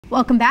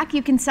Welcome back.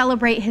 You can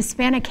celebrate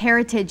Hispanic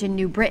Heritage in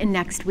New Britain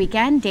next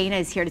weekend. Dana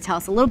is here to tell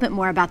us a little bit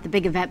more about the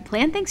big event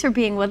plan. Thanks for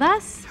being with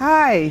us.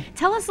 Hi.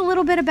 Tell us a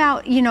little bit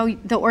about,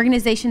 the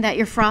organization that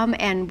you're from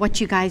and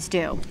what you guys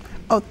do.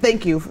 Oh,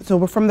 thank you. So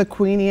we're from the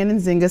Queen Anne and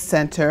Zinga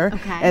Center,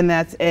 and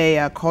that's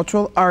a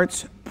cultural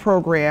arts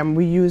program.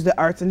 We use the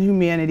arts and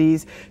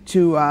humanities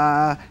to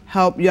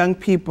help young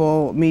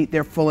people meet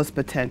their fullest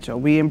potential.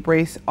 We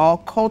embrace all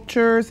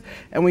cultures,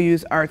 and we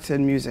use arts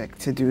and music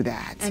to do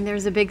that. And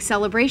there's a big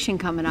celebration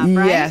coming up,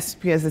 right? Yes,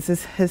 because this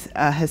is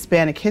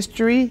Hispanic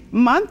History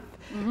Month,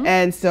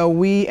 and so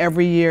we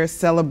every year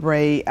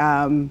celebrate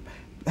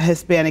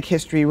Hispanic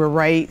history. We're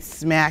right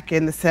smack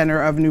in the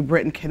center of New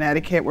Britain,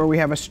 Connecticut, where we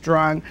have a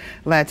strong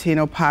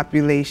Latino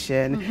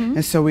population,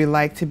 and so we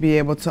like to be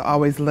able to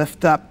always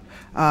lift up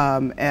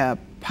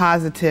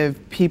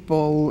positive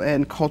people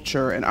and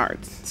culture and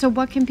arts. So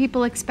what can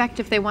people expect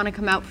if they want to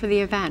come out for the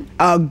event?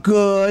 A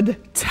good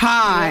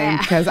time,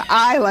 because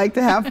I like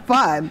to have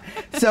fun.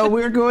 So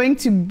we're going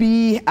to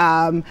be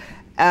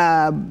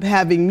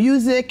having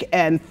music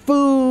and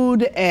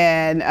food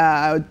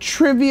and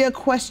trivia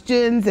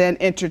questions and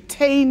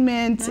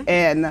entertainment,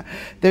 and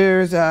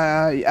there's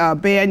a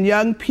band.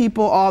 Young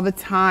people all the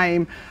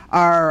time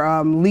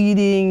are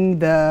leading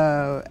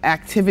the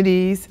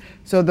activities,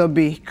 so there'll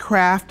be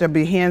craft, there'll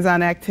be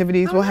hands-on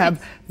activities, we'll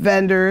have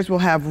vendors, we'll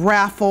have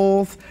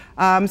raffles,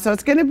 so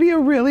it's going to be a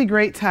really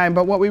great time.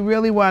 But what we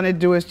really want to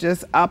do is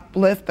just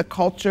uplift the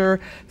culture,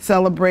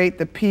 celebrate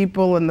the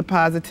people and the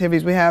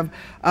positivities. We have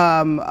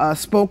a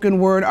spoken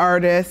word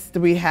artist,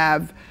 we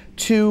have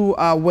two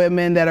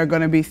women that are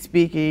going to be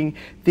speaking.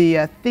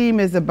 The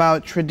theme is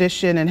about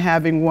tradition and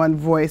having one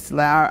voice,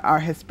 our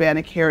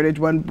Hispanic heritage,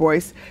 one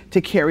voice to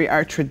carry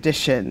our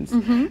traditions.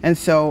 And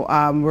so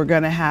we're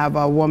going to have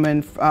a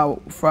woman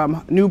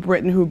from New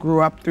Britain who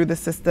grew up through the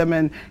system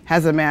and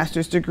has a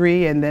master's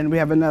degree, and then we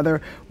have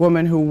another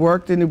woman who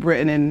worked in New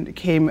Britain and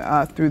came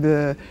through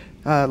the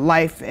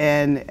life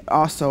and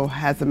also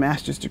has a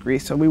master's degree.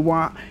 So we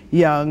want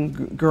young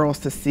girls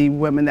to see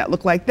women that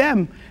look like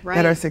them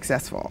that are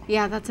successful.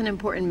 Yeah, that's an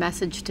important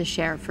message to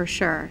share for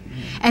sure.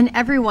 And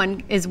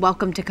everyone is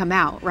welcome to come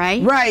out,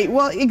 right? Right,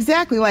 well,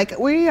 exactly. Like,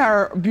 we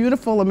are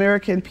beautiful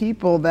American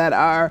people that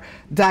are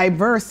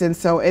diverse, and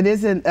so it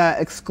isn't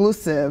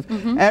exclusive.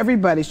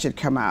 Everybody should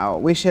come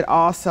out. We should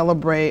all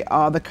celebrate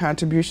all the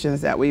contributions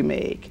that we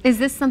make. Is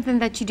this something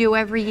that you do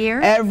every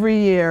year? Every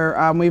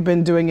year. We've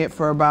been doing it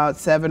for about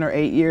 7 or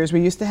 8 years.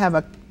 We used to have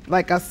a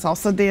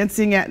salsa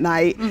dancing at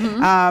night,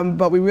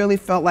 but we really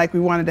felt like we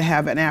wanted to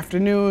have an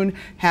afternoon,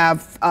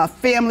 have a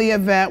family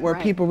event where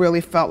people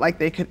really felt like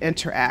they could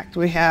interact.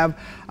 We have,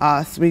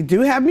 we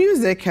do have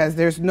music, because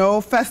there's no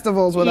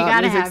festivals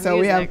without music, so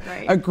we have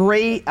a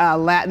great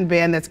Latin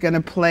band that's going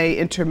to play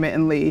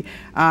intermittently.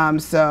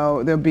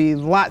 So there'll be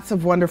lots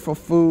of wonderful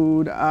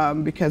food,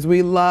 because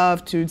we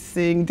love to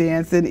sing,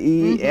 dance, and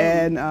eat,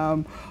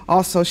 and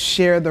also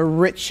share the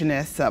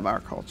richness of our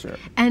culture.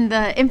 And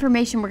the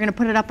information, we're going to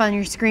put it up on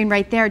your screen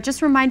right there.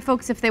 Just remind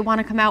folks if they want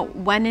to come out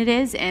when it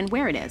is and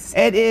where it is.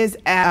 It is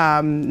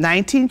at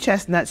 19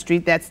 Chestnut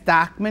Street. That's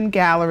Stockman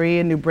Gallery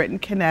in New Britain,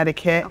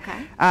 Connecticut.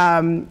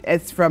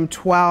 It's from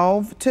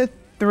 12 to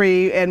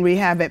 3, and we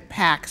have it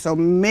packed. So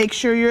make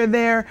sure you're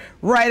there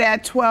right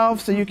at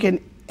 12 so you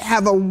can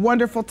have a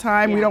wonderful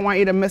time. We don't want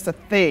you to miss a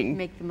thing.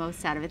 Make the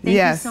most out of it. Thank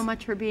you so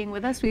much for being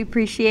with us. We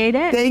appreciate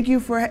it. Thank you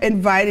for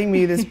inviting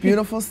me this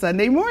beautiful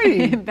Sunday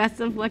morning. Best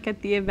of luck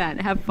at the event.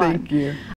 Have fun. Thank you.